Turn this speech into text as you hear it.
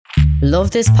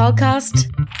Love this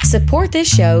podcast? Support this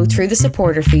show through the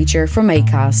supporter feature from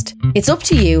Acast. It's up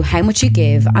to you how much you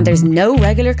give and there's no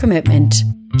regular commitment.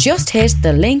 Just hit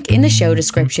the link in the show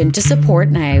description to support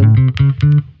now.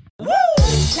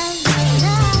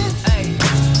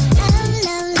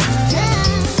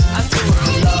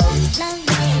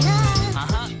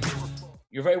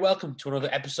 You're very welcome to another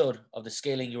episode of the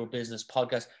Scaling Your Business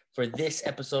podcast. For this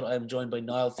episode, I am joined by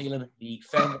Niall Phelan, the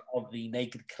founder of the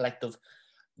Naked Collective.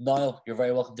 Niall, you're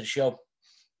very welcome to the show.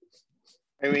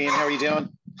 Hey Ian, how are you doing?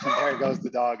 And there goes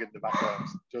the dog in the background.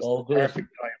 Just all good. Perfect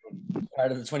time.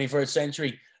 Part of the 21st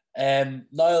century.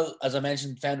 Niall, as I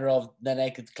mentioned, founder of the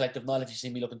Naked Collective. Niall, if you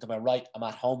see me looking to my right, I'm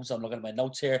at home, so I'm looking at my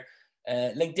notes here.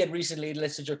 LinkedIn recently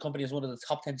listed your company as one of the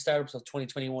top 10 startups of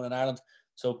 2021 in Ireland.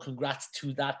 So congrats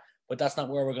to that. But that's not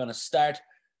where we're going to start.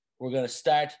 We're going to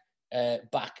start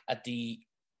back at the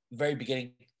very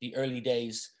beginning, the early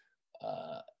days.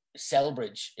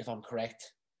 Selbridge, if I'm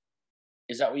correct.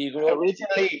 Is that where you grew up?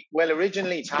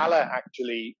 Originally Tallaght,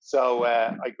 actually. So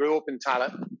I grew up in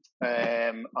Tallaght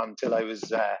until I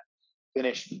was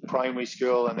finished primary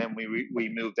school, and then we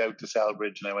moved out to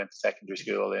Selbridge, and I went to secondary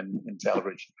school in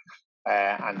Selbridge,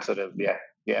 and sort of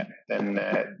then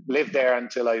lived there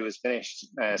until I was finished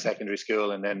secondary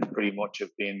school, and then pretty much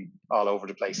have been all over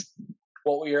the place.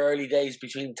 What were your early days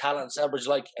between Tallaght and Selbridge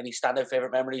like? Any standout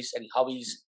favourite memories? Any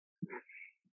hobbies?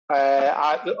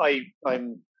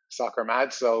 I'm soccer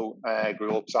mad, so I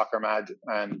grew up soccer mad,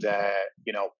 and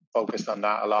focused on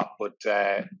that a lot. But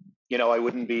I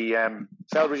wouldn't be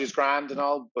Selbridge is grand and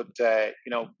all, but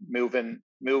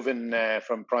moving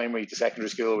from primary to secondary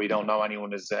school, we don't know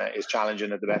anyone is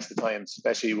challenging at the best of times,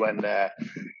 especially when they're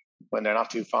not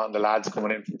too fond of lads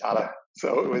coming in from Tallaght.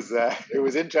 So it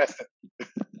was interesting.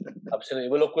 Absolutely.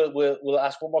 Well, look, we'll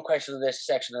ask one more question in this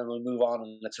section, and we'll move on.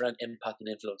 And it's around impact and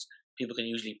influence. People can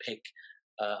usually pick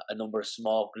a number of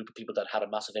small group of people that had a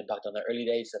massive impact on their early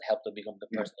days that helped them become the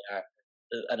person they are.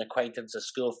 An acquaintance, a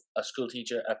school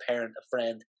teacher, a parent, a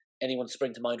friend. Anyone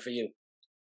spring to mind for you?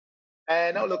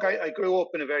 No, look, I grew up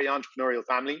in a very entrepreneurial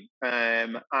family,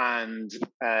 and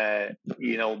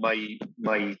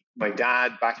my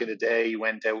dad back in the day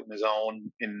went out on his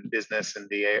own in business in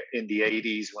the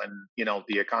 80s when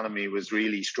the economy was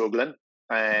really struggling,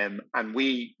 and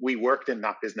we worked in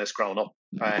that business growing up.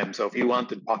 So if you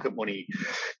wanted pocket money,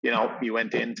 you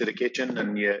went into the kitchen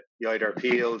and you either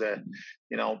peeled a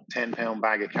 £10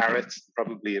 bag of carrots,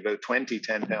 probably about 20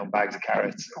 £10 bags of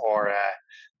carrots, or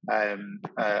a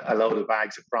load of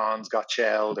bags of prawns got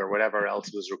shelled, or whatever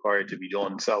else was required to be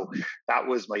done. So that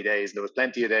was my days. There was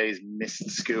plenty of days missed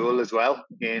school as well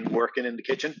in working in the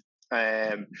kitchen.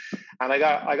 And I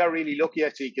got really lucky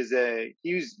actually, because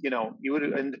he was, you would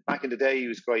have, back in the day he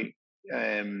was quite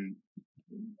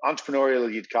entrepreneurial,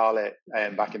 you'd call it,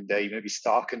 back in the day. Maybe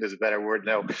stalking is a better word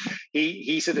now.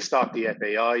 He sort of stalked the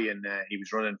FAI, and he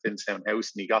was running Finstown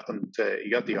House, and he got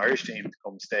the Irish team to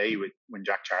come stay with when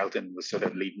Jack Charlton was sort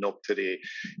of leading up to the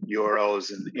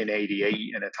Euros in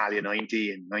 '88 and Italia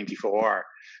 '90 and '94.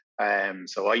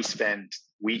 So I spent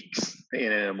weeks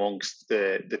in and amongst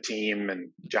the team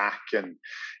and Jack and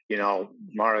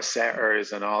Morris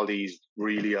Setters and all these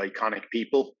really iconic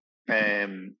people.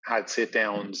 Had sit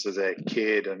downs as a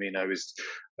kid. I mean, I was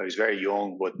very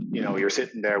young, but you're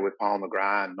sitting there with Paul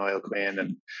McGrath and Niall Quinn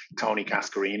and Tony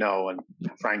Cascarino and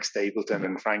Frank Stapleton,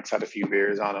 and Frank's had a few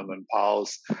beers on him, and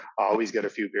Paul's always got a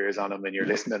few beers on him, and you're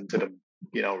listening to them,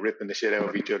 ripping the shit out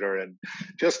of each other, and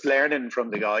just learning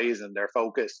from the guys and their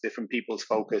focus, different people's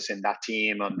focus in that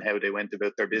team on how they went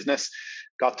about their business.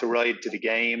 Got to ride to the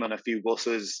game on a few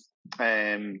buses.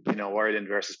 Ireland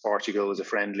versus Portugal was a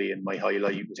friendly, and my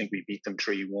highlight, I think we beat them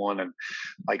 3-1, and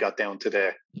I got down to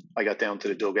the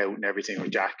dugout and everything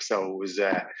with Jack. So it was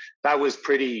that was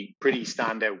pretty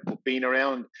standout. But being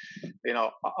around,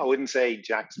 I wouldn't say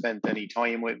Jack spent any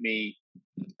time with me,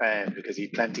 because he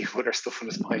had plenty of other stuff in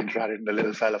his mind rather than the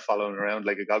little fella following around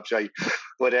like a gobshite.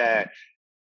 But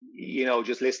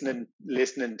just listening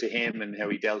to him and how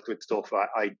he dealt with stuff,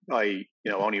 I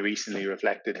only recently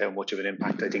reflected how much of an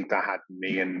impact I think that had on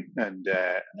me, and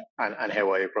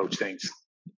how I approach things.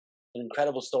 An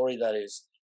incredible story that is.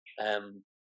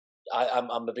 I'm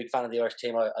a big fan of the Irish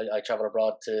team. I travel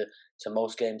abroad to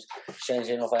most games.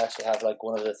 Strangely enough, I actually have like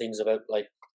one of the things about like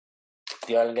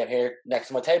the Ireland game here next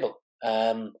to my table.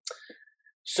 I'm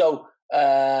still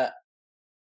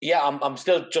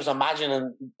just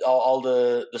imagining all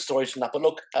the stories from that. But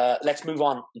look, let's move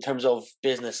on in terms of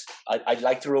business. I'd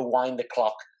like to rewind the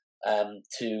clock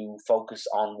to focus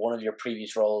on one of your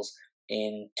previous roles.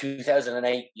 In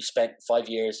 2008, you spent 5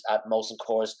 years at Molson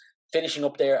Coors, finishing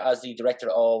up there as the Director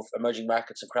of Emerging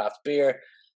Markets and Craft Beer.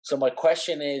 So my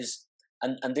question is,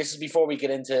 and this is before we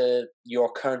get into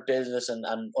your current business and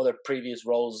other previous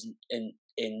roles in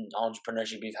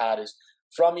entrepreneurship you've had, is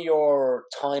from your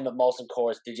time at Molson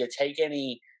Coors, did you take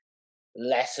any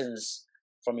lessons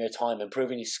from your time,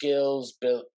 improving your skills,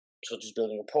 such as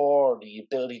building rapport, the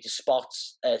ability to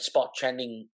spot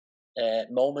trending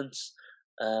moments?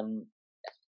 I'll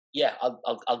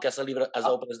guess I'll leave it as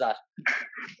open as that.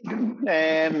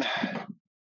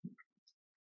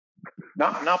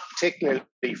 Not particularly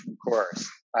from Coors.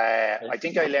 I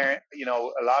think I learned,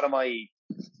 a lot of my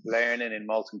learning in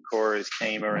Molson Coors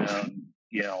came around,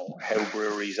 how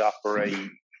breweries operate,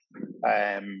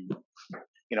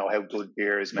 how good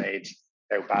beer is made,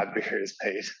 how bad beer is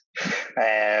made,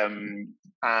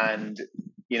 and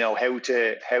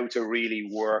how to really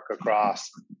work across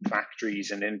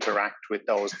factories and interact with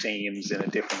those teams in a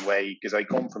different way, because I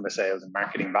come from a sales and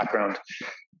marketing background.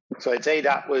 So I'd say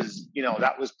that was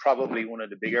probably one of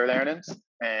the bigger learnings.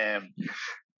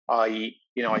 I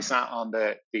sat on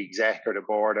the exec or the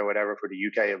board or whatever for the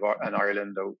UK and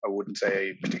Ireland. I wouldn't say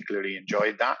I particularly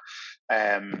enjoyed that.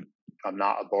 I'm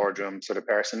not a boardroom sort of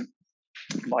person.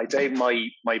 I'd say my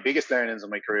biggest learnings in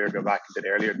my career go back a bit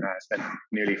earlier than that. I spent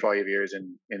nearly 5 years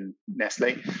in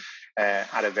Nestle.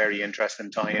 Had a very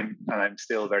interesting time, and I'm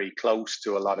still very close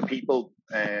to a lot of people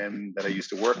that I used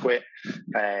to work with.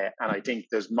 And I think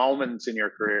there's moments in your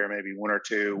career, maybe one or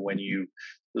two, when you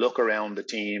look around the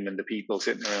team and the people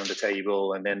sitting around the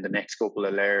table, and then the next couple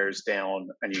of layers down,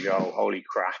 and you go, holy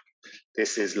crap,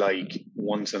 this is like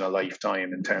once in a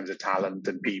lifetime in terms of talent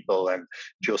and people, and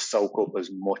just soak up as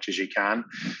much as you can.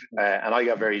 And I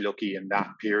got very lucky in that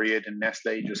period in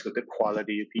Nestle, just with the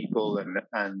quality of people,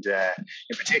 and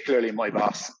in particularly my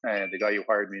boss, the guy who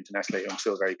hired me into Nestle, I'm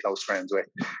still very close friends with.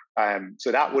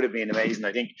 So that would have been amazing.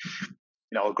 I think,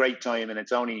 a great time, and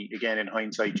it's only, again, in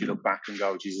hindsight, you look back and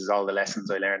go, Jesus, all the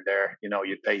lessons I learned there.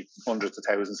 You'd pay hundreds of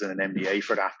thousands in an MBA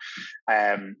for that.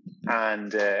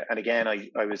 And again,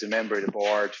 I was a member of the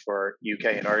board for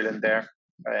UK and Ireland there,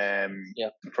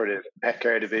 for the pet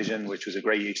care division, which was a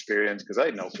great experience because I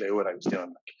had no clue what I was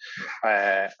doing.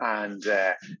 But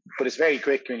it's very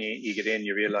quick when you get in,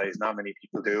 you realize not many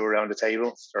people do around the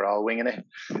table. They're all winging it.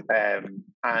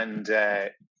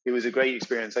 It was a great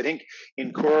experience. I think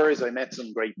in Coors, I met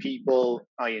some great people.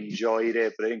 I enjoyed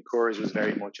it, but I think Coors was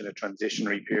very much in a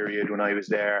transitionary period when I was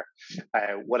there.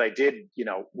 What I did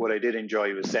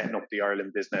enjoy was setting up the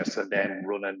Ireland business and then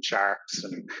running Sharps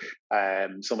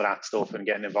and some of that stuff, and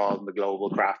getting involved in the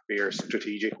global craft beer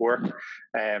strategic work.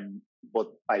 But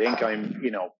I think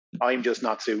I'm just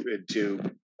not suited to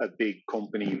a big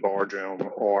company boardroom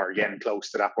or getting close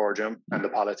to that boardroom and the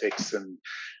politics, and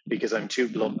because I'm too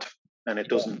blunt. And it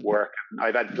doesn't work.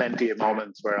 I've had plenty of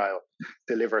moments where I'll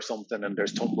deliver something and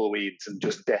there's tumbleweeds and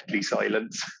just deathly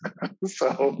silence.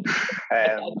 So,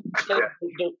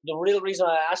 the real reason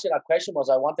I asked you that question was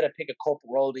I wanted to pick a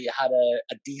corporate role that you had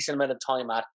a decent amount of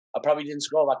time at. I probably didn't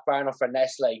scroll back far enough for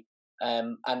Nestle,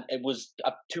 and it was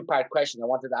a two-part question. I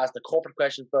wanted to ask the corporate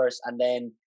question first, and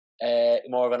then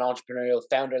more of an entrepreneurial,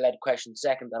 founder-led question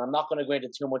second. And I'm not going to go into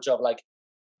too much of like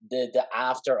the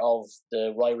after of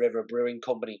the Rye River Brewing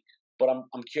Company. But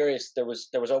I'm curious. There was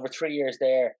over 3 years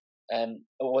there.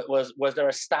 Was there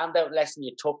a standout lesson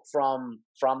you took from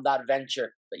that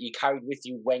venture that you carried with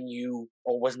you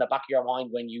or was in the back of your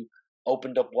mind when you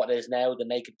opened up what is now the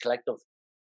Naked Collective?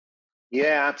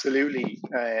 Yeah, absolutely.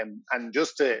 And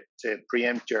just to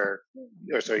preempt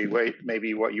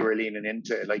maybe what you were leaning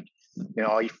into, like,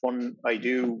 I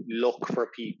do look for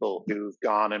people who've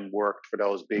gone and worked for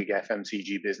those big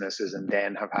FMCG businesses and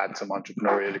then have had some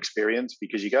entrepreneurial experience,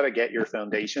 because you got to get your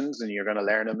foundations and you're going to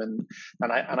learn them. And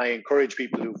I encourage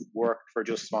people who've worked for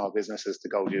just small businesses to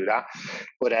go do that.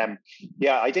 But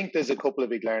I think there's a couple of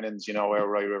big learnings, where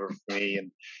Rye River for me, and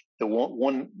the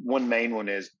one main one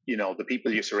is, the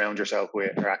people you surround yourself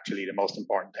with are actually the most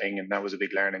important thing, and that was a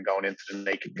big learning going into the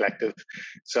Naked Collective.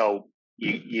 So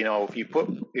if you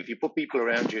put people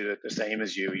around you that are the same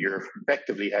as you, you're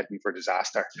effectively heading for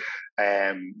disaster.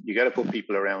 You got to put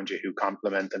people around you who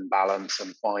complement and balance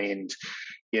and find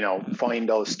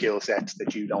those skill sets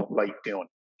that you don't like doing.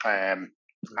 And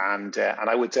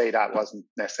I would say that wasn't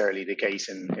necessarily the case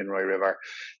in Rye River.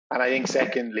 And I think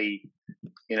secondly,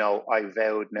 I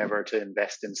vowed never to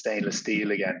invest in stainless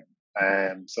steel again.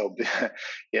 So,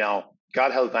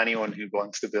 God help anyone who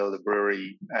wants to build a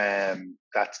brewery.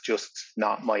 That's just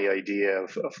not my idea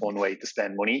of a fun way to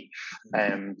spend money.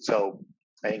 So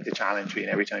I think the challenge being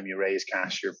every time you raise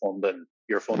cash,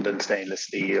 you're funding stainless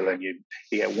steel, and you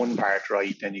get one part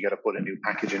right, then you got to put a new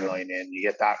packaging line in. You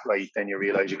get that right, then you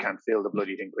realize you can't fill the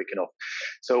bloody thing quick enough.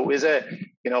 So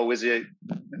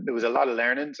there was a lot of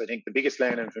learnings. I think the biggest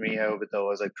learning for me out of it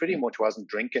though is I pretty much wasn't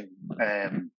drinking.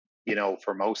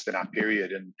 For most of that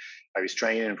period, and I was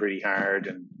training pretty hard,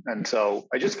 and so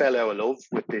I just fell out of love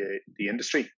with the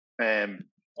industry,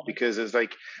 because it's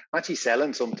like I'm actually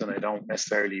selling something I don't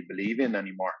necessarily believe in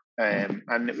anymore,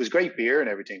 and it was great beer and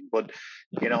everything, but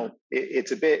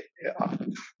it's a bit,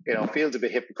 feels a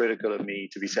bit hypocritical of me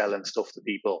to be selling stuff to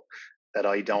people that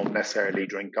I don't necessarily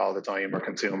drink all the time or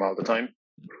consume all the time.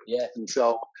 Yeah, and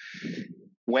so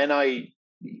when I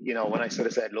sort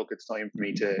of said, look, it's time for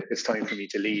me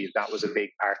to leave, that was a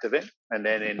big part of it. And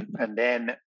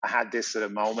then I had this sort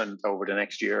of moment over the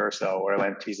next year or so where I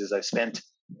went, Jesus, I've spent,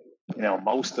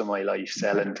 most of my life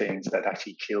selling things that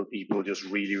actually kill people just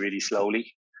really, really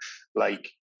slowly, like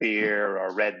beer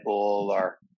or Red Bull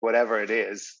or whatever it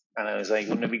is. And I was like,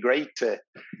 wouldn't it be great to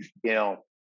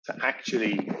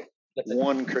actually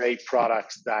create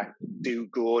products that do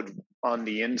good on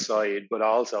the inside, but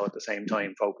also at the same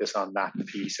time focus on that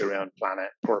piece around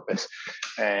planet purpose.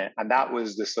 And that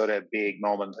was the sort of big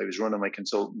moment. I was running my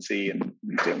consultancy and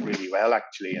doing really well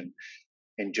actually, and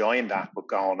enjoying that, but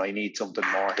going, I need something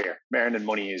more here. Earning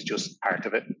money is just part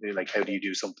of it. Like, how do you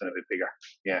do something a bit bigger?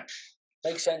 Yeah.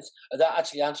 Makes sense. That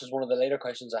actually answers one of the later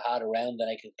questions I had around the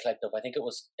Naked Collective. I think it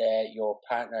was your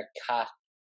partner, Kat,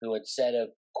 who had said a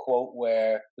quote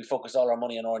where we focus all our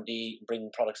money on R&D, bringing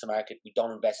products to market. We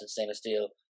don't invest in stainless steel.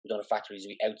 We don't have factories.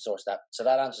 We outsource that. So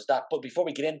that answers that. But before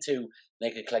we get into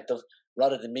Naked Collective,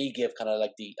 rather than me give kind of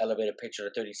like the elevator pitch or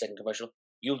a 30-second commercial,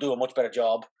 you'll do a much better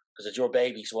job because it's your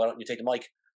baby. So why don't you take the mic?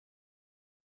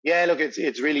 Yeah, look,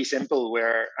 it's really simple.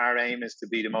 Where our aim is to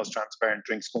be the most transparent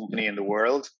drinks company in the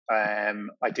world. I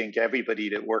think everybody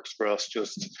that works for us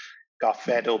just got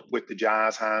fed up with the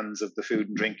jazz hands of the food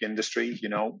and drink industry,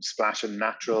 splashing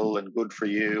natural and good for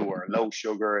you or low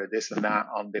sugar or this and that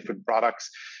on different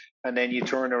products. And then you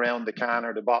turn around the can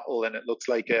or the bottle and it looks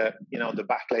like the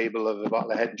back label of a bottle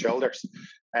of Head and Shoulders.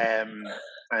 And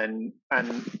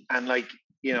like,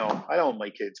 I don't want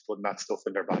my kids putting that stuff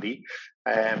in their body.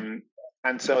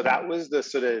 And so that was the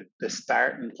sort of the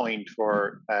starting point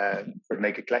for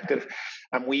Naked Collective.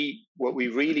 And what we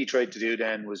really tried to do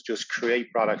then was just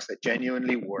create products that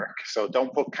genuinely work. So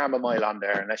don't put chamomile on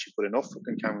there unless you put enough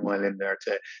fucking chamomile in there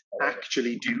to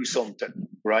actually do something,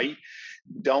 right?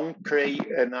 Don't create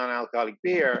a non-alcoholic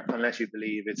beer unless you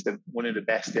believe it's one of the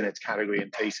best in its category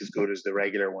and tastes as good as the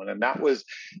regular one. And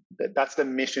that's the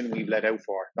mission we've let out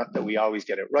for. Not that we always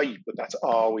get it right, but that's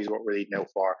always what we're leading out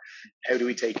for. How do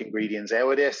we take ingredients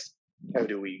out of this? How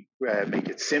do we make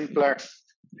it simpler?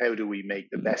 How do we make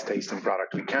the best tasting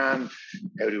product we can?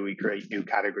 How do we create new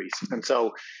categories? And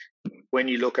so when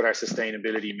you look at our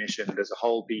sustainability mission, there's a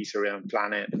whole piece around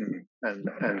planet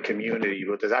and community,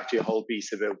 but there's actually a whole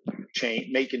piece about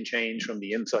making change from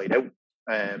the inside out.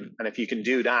 And if you can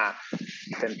do that,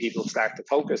 then people start to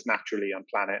focus naturally on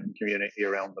planet and community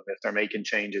around them if they're making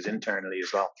changes internally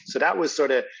as well. So that was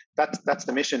that's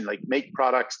the mission, like make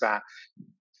products that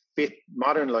fit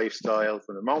modern lifestyle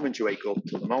from the moment you wake up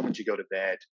to the moment you go to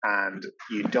bed, and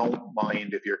you don't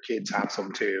mind if your kids have some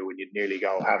too and you'd nearly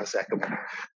go have a second one,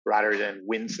 rather than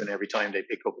wincing every time they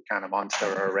pick up a can of Monster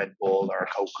or a Red Bull or a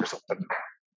Coke or something.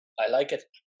 I like it.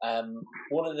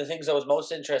 One of the things I was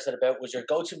most interested about was your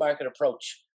go-to-market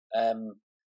approach,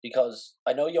 because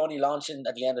I know you only launched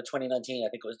at the end of 2019. I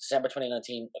think it was December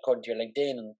 2019, according to your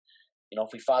LinkedIn. And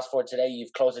if we fast forward today,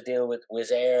 you've closed a deal with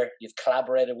Wizz Air. You've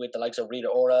collaborated with the likes of Rita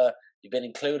Ora. You've been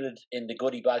included in the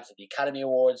goodie bags at the Academy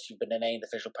Awards. You've been named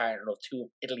official partner of 2 of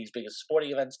Italy's biggest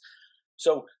sporting events.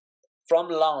 So from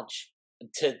launch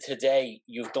to today,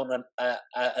 you've done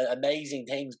amazing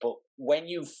things. But when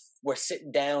you were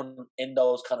sitting down in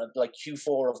those kind of like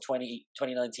Q4 of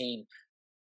 2019,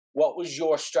 what was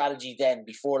your strategy then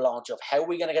before launch of how are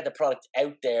we going to get the product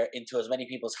out there into as many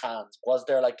people's hands? Was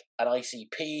there like an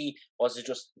ICP? Was it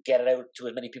just get it out to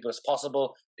as many people as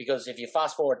possible? Because if you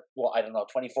fast forward,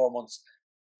 24 months,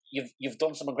 you've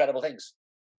done some incredible things.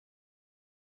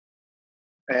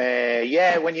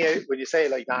 Yeah, when you say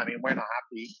it like that, I mean, we're not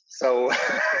happy. So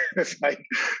it's like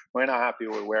we're not happy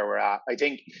with where we're at. I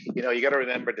think you got to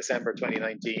remember December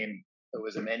 2019. There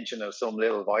was a mention of some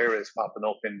little virus popping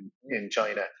up in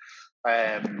China.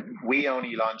 We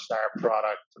only launched our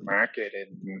product to market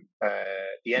in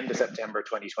the end of September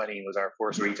 2020. Was our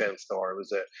first retail store.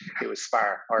 It was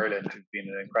Spar Ireland, who'd been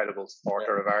an incredible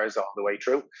supporter of ours all the way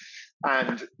through.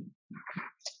 And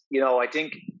I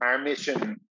think our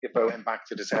mission if I went back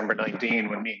to December 19,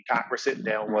 when me and Kat were sitting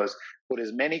down, was put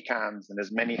as many cans in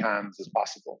as many hands as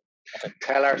possible. Okay.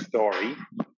 Tell our story,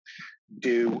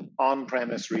 do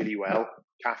on-premise really well,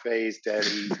 cafes,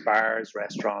 delis, bars,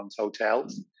 restaurants,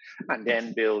 hotels, and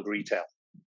then build retail.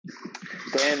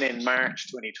 Then in March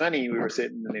 2020, we were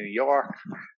sitting in New York,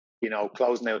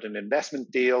 closing out an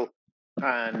investment deal,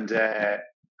 and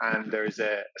there's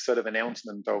a sort of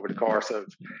announcement over the course of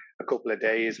a couple of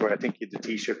days where I think you had the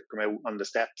Taoiseach come out on the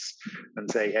steps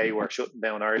and say, "Hey, we're shutting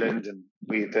down Ireland," and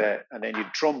and then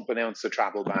Trump announced the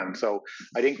travel ban. So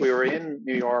I think we were in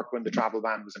New York when the travel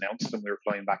ban was announced, and we were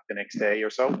flying back the next day or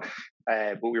so.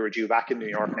 But we were due back in New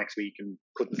York next week and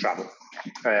couldn't travel,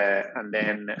 and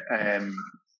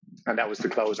that was to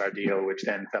close our deal, which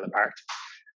then fell apart.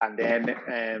 And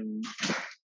then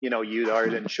Youth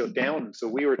Ireland shut down. So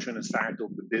we were trying to start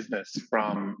up the business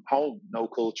from home, no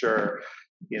culture,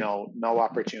 no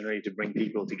opportunity to bring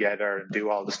people together and do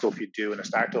all the stuff you do in a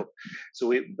startup.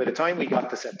 So by the time we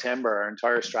got to September, our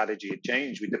entire strategy had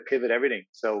changed. We had to pivot everything.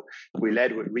 So we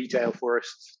led with retail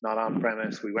first, not on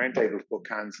premise. We weren't able to put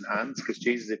cans in hands because,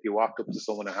 Jesus, if you walked up to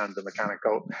someone and handed them a can of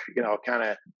Coke, kind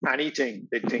of anything,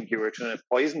 they'd think you were trying to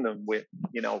poison them with,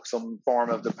 some form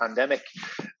of the pandemic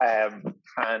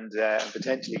and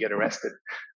potentially get arrested.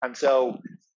 And so,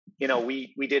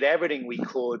 we did everything we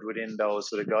could within those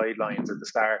sort of guidelines at the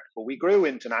start, but we grew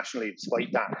internationally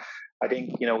despite that. I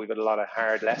think, we've had a lot of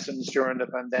hard lessons during the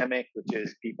pandemic, which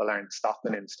is people aren't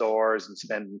stopping in stores and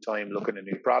spending time looking at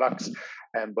new products.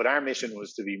 But our mission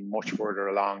was to be much further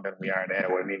along than we are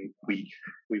now. I mean,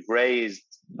 we've raised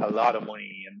a lot of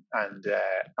money and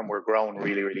we're growing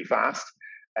really, really fast.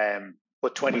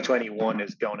 But 2021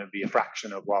 is going to be a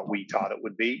fraction of what we thought it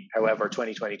would be. However,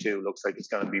 2022 looks like it's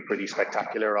going to be pretty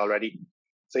spectacular already.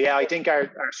 So yeah, I think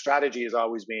our strategy has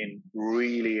always been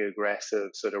really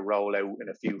aggressive, sort of roll out in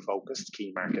a few focused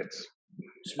key markets.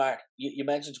 Smart. You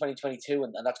mentioned 2022,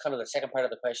 and that's kind of the second part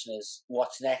of the question is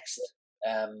what's next?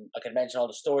 I could mention all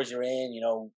the stores you're in,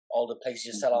 all the places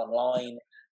you sell online,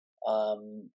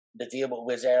 the deal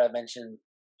with Wizz Air I mentioned.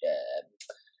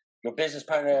 Your business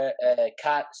partner,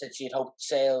 Kat, said she had hoped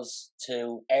sales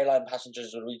to airline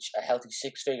passengers would reach a healthy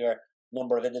six-figure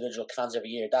number of individual cans every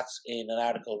year. That's in an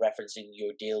article referencing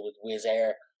your deal with Wizz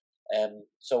Air.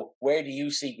 So where do you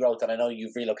see growth? And I know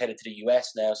you've relocated to the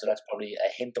US now, so that's probably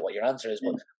a hint of what your answer is.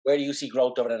 But where do you see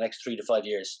growth over the next 3 to 5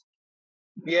 years?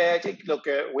 Yeah, I think, look,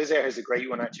 Wizz Air is a great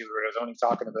one, actually. I was only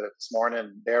talking about it this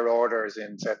morning. Their orders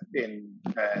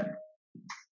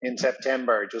in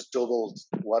September just doubled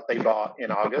what they bought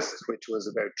in August, which was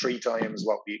about 3 times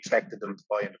what we expected them to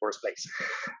buy in the first place.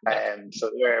 So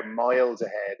they're miles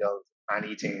ahead of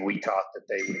anything we thought that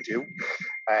they would do.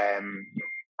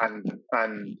 And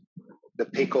the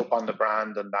pickup on the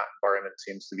brand and that environment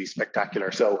seems to be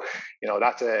spectacular. So,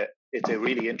 it's a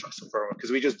really interesting program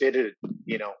because we just did it,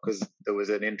 because there was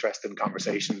an interesting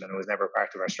conversation and it was never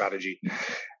part of our strategy.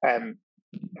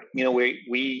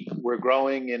 We're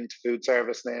growing into food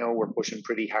service now. We're pushing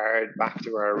pretty hard back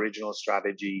to our original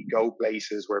strategy, go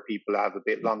places where people have a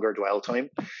bit longer dwell time,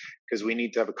 because we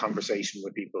need to have a conversation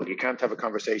with people. You can't have a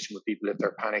conversation with people if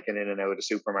they're panicking in and out of the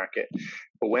supermarket.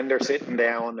 But when they're sitting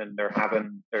down and they're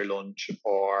having their lunch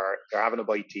or they're having a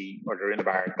bite to eat or they're in a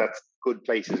bar, that's good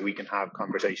places we can have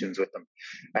conversations with them.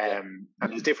 And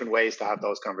there's different ways to have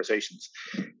those conversations.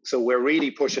 So we're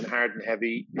really pushing hard and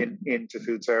heavy into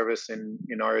food service in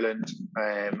Ireland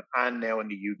and now in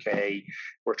the UK.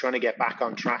 We're trying to get back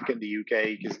on track in the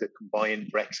UK because the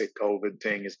combined Brexit COVID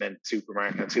thing has meant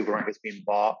supermarkets being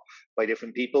bought by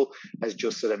different people has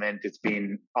just sort of meant it's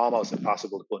been almost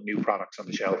impossible to put new products on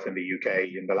the shelf in the UK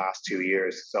in the last 2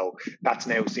 years. So that's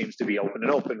now seems to be opening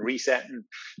up and resetting.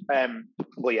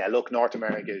 But yeah, look, North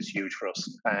America is huge for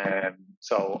us.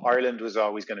 So Ireland was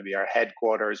always going to be our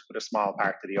headquarters, but a small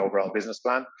part of the overall business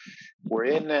plan. We're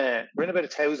in about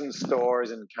 1,000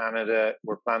 stores in Canada.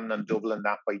 We're planning on doubling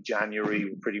that by January.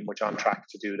 We're pretty much on track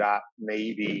to do that.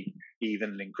 Maybe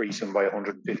even increasing by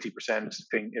 150%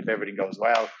 if everything goes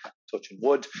well, touching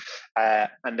wood.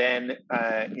 And then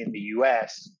in the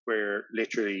US, we're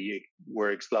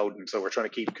exploding. So we're trying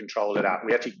to keep control of that.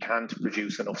 We actually can't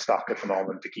produce enough stock at the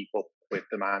moment to keep up with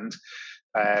demand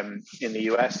in the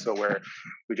US. So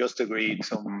we just agreed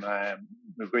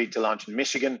to launch in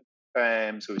Michigan.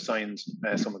 So we signed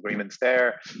some agreements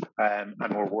there,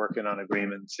 and we're working on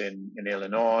agreements in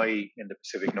Illinois, in the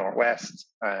Pacific Northwest.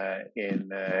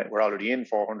 We're already in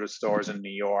 400 stores in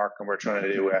New York, and we're trying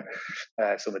to do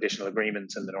some additional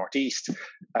agreements in the Northeast.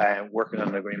 Working on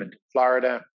an agreement in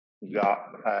Florida. We've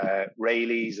got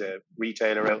Rayleigh's, a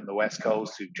retailer out in the West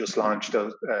Coast, who just launched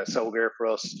So Beer for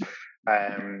us.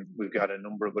 We've got a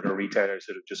number of other retailers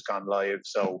that have just gone live,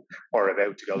 or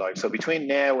about to go live. So between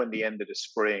now and the end of the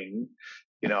spring,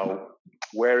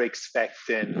 we're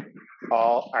expecting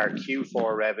all our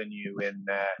Q4 revenue in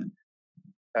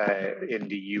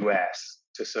the US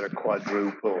to sort of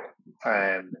quadruple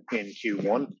in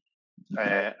Q1.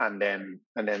 And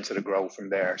then sort of grow from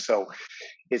there. So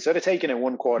it's sort of taken it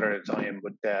one quarter at a time.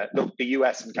 But look, the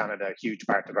US and Canada are a huge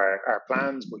part of our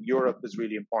plans, but Europe is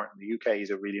really important. The UK is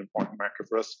a really important market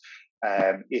for us.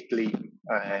 Italy,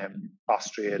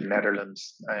 Austria,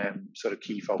 Netherlands, sort of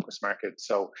key focus markets.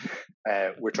 So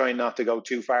we're trying not to go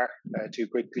too far, too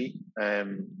quickly.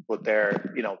 But they're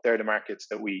the markets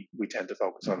that we tend to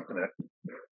focus on.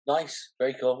 Nice,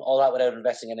 very cool. All that without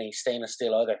investing in any stainless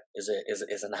steel either is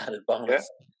an added bonus.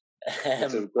 Yeah.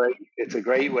 It's a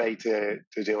great way to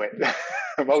do it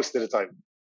most of the time.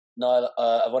 Niall,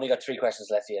 I've only got 3 questions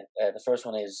left for you. The first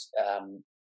one is,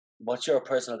 what's your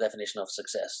personal definition of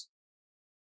success?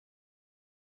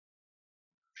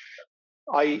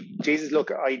 I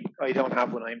don't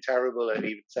have one. I'm terrible at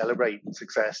even celebrating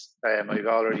success. I've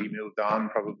already moved on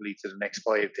probably to the next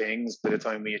 5 things by the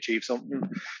time we achieve something.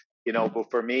 But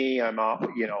for me, I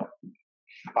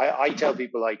tell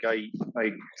people, like, I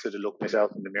sort of look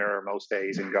myself in the mirror most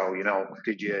days and go,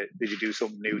 did you do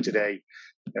something new today?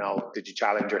 Did you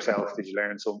challenge yourself? Did you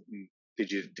learn something?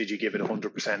 Did you give it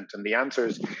 100%? And the answer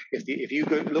is, if you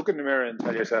look in the mirror and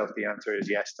tell yourself the answer is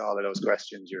yes to all of those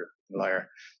questions, you're a liar.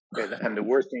 And the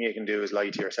worst thing you can do is lie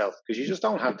to yourself, because you just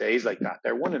don't have days like that.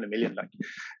 They're 1 in a million.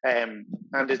 And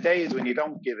there's days when you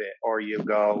don't give it, or you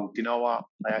go, do you know what?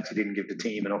 I actually didn't give the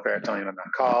team enough airtime on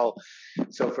that call.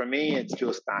 So for me, it's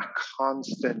just that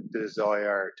constant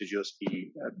desire to just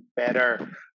be better,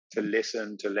 to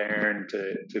listen, to learn,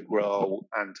 to grow,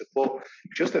 and to put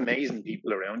just amazing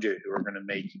people around you who are going to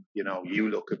make you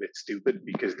look a bit stupid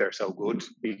because they're so good.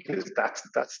 Because that's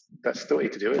the way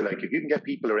to do it. Like, if you can get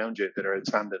people around you that are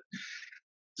outstanding,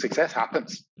 success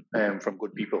happens from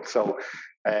good people. So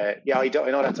I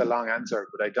know that's a long answer,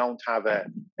 but I don't have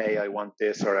hey, I want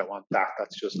this or I want that.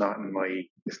 That's just not in my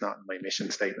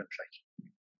mission statement. Like,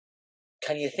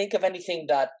 can you think of anything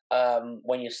that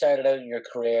when you started out in your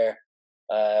career,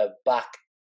 back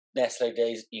Nestle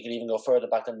days, you could even go further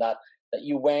back than that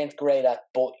you weren't great at,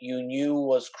 but you knew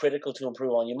was critical to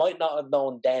improve on? You might not have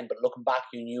known then, but looking back,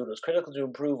 you knew it was critical to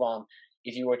improve on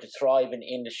if you were to thrive in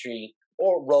industry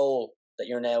or role that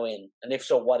you're now in. And if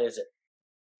so, what is it?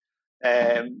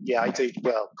 I think,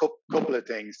 couple of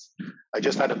things. I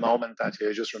just had a moment actually.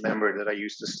 I just remembered that I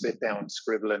used to sit down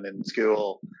scribbling in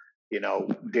school,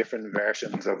 different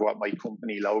versions of what my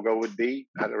company logo would be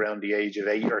at around the age of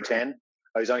 8 or 10.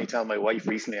 I was only telling my wife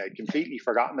recently, I'd completely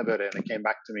forgotten about it, and it came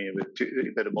back to me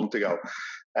about a month ago.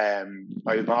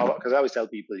 Because I always tell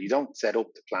people, you don't set up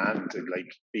the plan to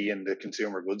be in the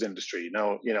consumer goods industry.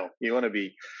 You want to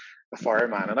be a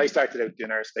fireman. And I started out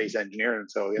doing aerospace engineering,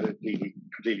 so we had a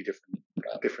completely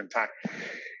different tack.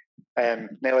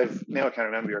 Now I can't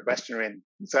remember your question, Rin.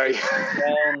 Sorry.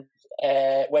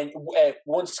 When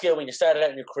one skill when you started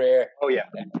out in your career. Oh yeah.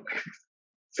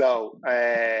 So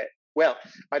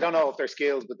I don't know if they're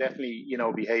skills, but definitely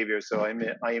behavior. So I'm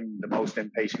the most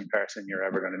impatient person you're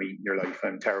ever going to meet in your life.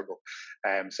 I'm terrible.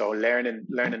 So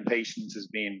learning patience has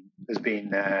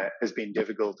been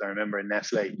difficult. I remember in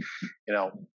Nestle,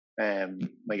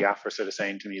 my gaffer sort of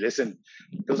saying to me, listen,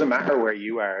 it doesn't matter where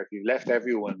you are. If you left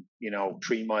everyone,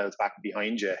 3 miles back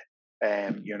behind you,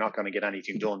 you're not going to get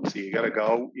anything done. So you got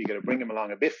to bring them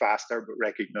along a bit faster, but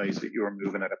recognize that you're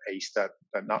moving at a pace that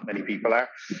not many people are.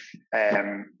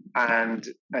 And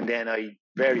then I,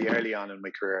 very early on in my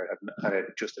career, had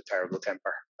just a terrible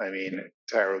temper. I mean,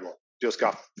 terrible. Just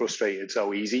got frustrated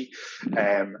so easy.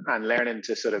 And learning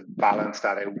to sort of balance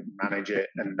that out, manage it,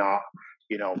 and not,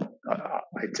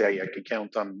 I'd say I could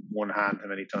count on one hand how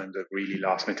many times I've really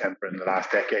lost my temper in the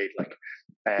last decade.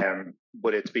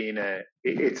 But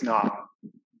it's not,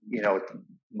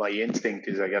 my instinct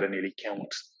is I got to nearly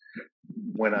count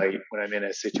when I'm in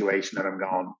a situation and I'm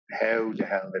going, how the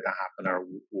hell did that happen, or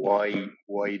why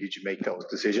did you make those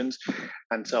decisions?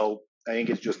 And so I think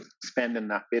it's just spending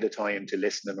that bit of time to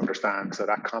listen and understand. So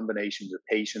that combination of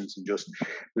patience and just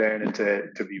learning to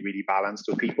be really balanced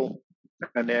with people.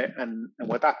 And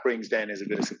what that brings then is a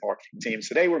bit of support from the team.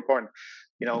 So they were important.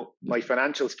 My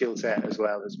financial skill set as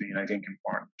well has been, I think,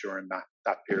 important during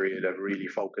that period. I've really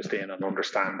focused in on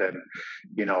understanding,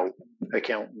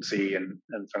 accountancy and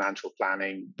financial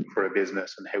planning for a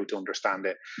business and how to understand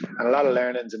it. And a lot of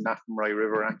learnings in that from Rye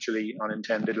River, actually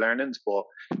unintended learnings, but,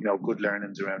 good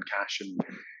learnings around cash and,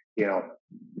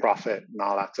 profit and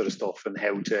all that sort of stuff, and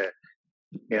how to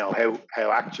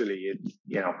how actually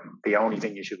the only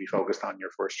thing you should be focused on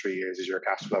your first 3 years is your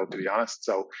cash flow, to be honest.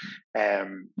 So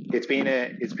it's been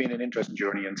an interesting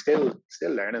journey, and still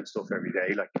learning stuff every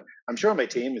day. Like, I'm sure my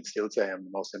team would still say I'm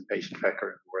the most impatient pecker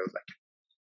in the world. Like,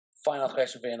 final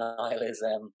question for you, Niall, is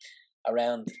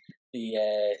around the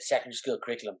secondary school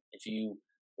curriculum. If you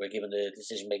were given the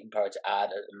decision-making power to add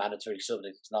a mandatory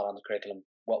subject that's not on the curriculum,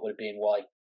 what would it be and why?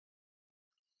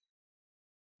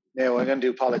 Now, I'm going to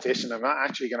do politician. I'm not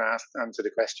actually going to answer the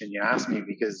question you asked me,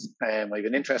 because I have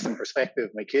an interesting perspective.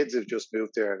 My kids have just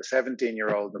moved there, a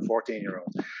 17-year-old and a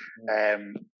 14-year-old.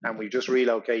 And we've just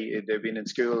relocated. They've been in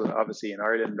school, obviously, in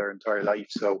Ireland their entire life.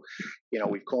 So,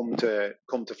 we've come to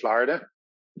Florida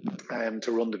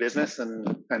to run the business, and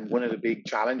one of the big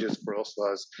challenges for us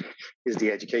is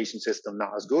the education system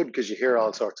not as good, because you hear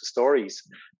all sorts of stories,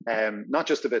 not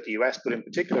just about the US, but in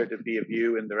particular there'd be a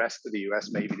view in the rest of the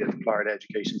US maybe that the Florida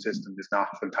education system is not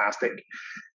fantastic.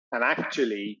 And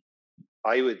actually,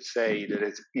 I would say that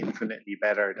it's infinitely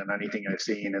better than anything I've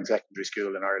seen in secondary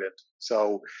school in Ireland.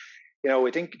 So,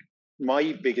 I think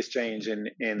my biggest change in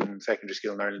secondary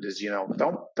school in Ireland is,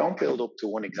 don't build up to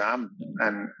one exam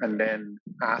and then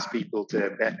ask people to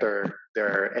bet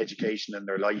their education and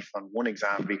their life on one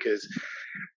exam, because,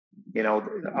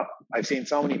 I've seen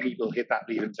so many people hit that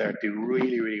leaving cert, do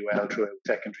really, really well throughout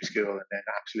secondary school, and then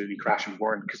absolutely crash and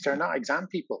burn because they're not exam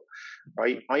people,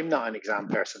 right? I'm not an exam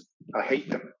person. I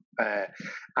hate them.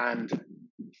 And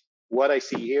what I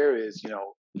see here is,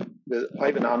 I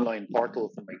have an online portal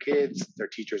for my kids. Their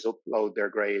teachers upload their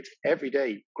grades every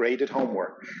day, graded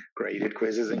homework, graded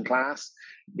quizzes in class,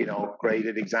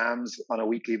 graded exams on a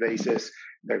weekly basis.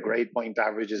 Their grade point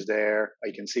average is there.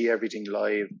 I can see everything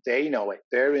live. They know it.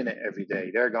 They're in it every day.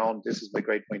 They're going, this is my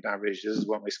grade point average. This is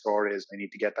what my score is. I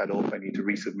need to get that up. I need to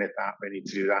resubmit that. I need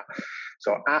to do that.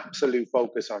 So absolute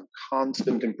focus on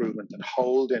constant improvement and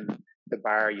holding the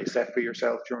bar you set for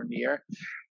yourself during the year.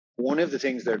 One of the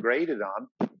things they're graded on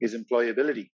is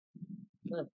employability,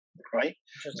 right?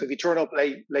 So if you turn up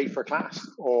late for class,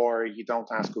 or you don't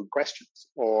ask good questions,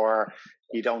 or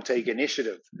you don't take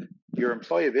initiative, your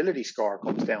employability score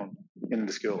comes down in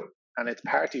the school, and it's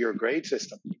part of your grade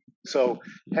system. So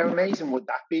how amazing would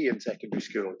that be in secondary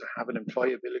school to have an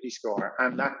employability score?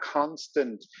 And that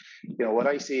constant, what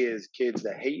I see is kids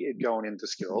that hated going into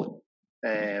school,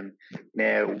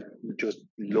 now just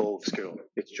love school.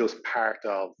 It's just part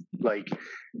of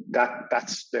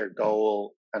that's their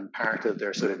goal and part of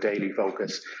their sort of daily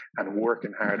focus, and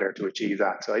working harder to achieve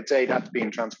that. So I'd say that's been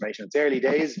transformation. It's early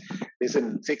days.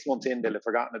 Listen, 6 months in, they'll have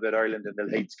forgotten about Ireland and they'll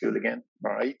hate school again.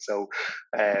 All right. So,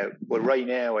 but right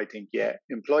now, I think,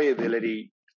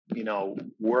 employability,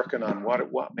 working on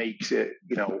what makes it,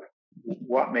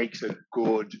 what makes a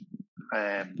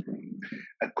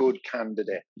good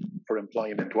candidate for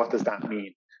employment. What does that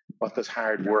mean? What does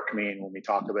hard work mean when we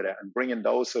talk about it? And bringing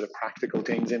those sort of practical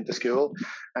things into school,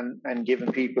 and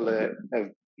giving people a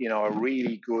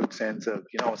really good sense of,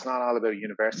 it's not all about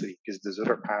university, because there's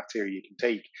other paths here you can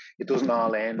take. It doesn't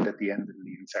all end at the end of the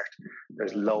leaving cert.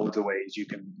 There's loads of ways you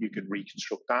can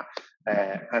reconstruct that.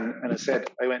 And as I said,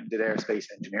 I went and did aerospace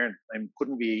engineering. I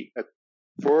couldn't be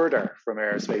further from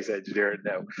aerospace engineering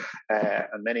now,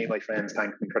 and many of my friends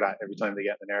thank me for that every time they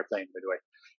get in an airplane, by the way.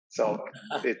 So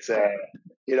it's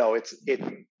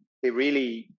it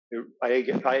really, I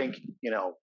think,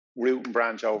 root and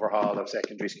branch overhaul of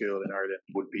secondary school in Ireland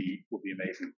would be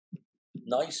amazing.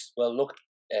 Nice. Well, look,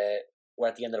 we're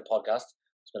at the end of the podcast.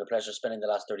 It's been a pleasure spending the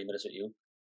last 30 minutes with you,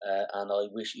 and I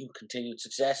wish you continued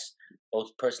success,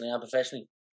 both personally and professionally,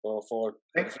 for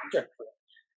the future.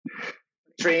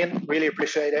 Trian, really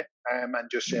appreciate it, and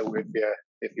just share with you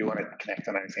if you want to connect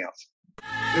on anything else.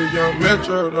 If Young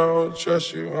Metro don't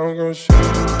trust you, I'm gonna shoot.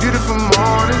 Beautiful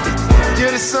morning,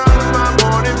 you're the sun of my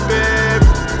morning, baby.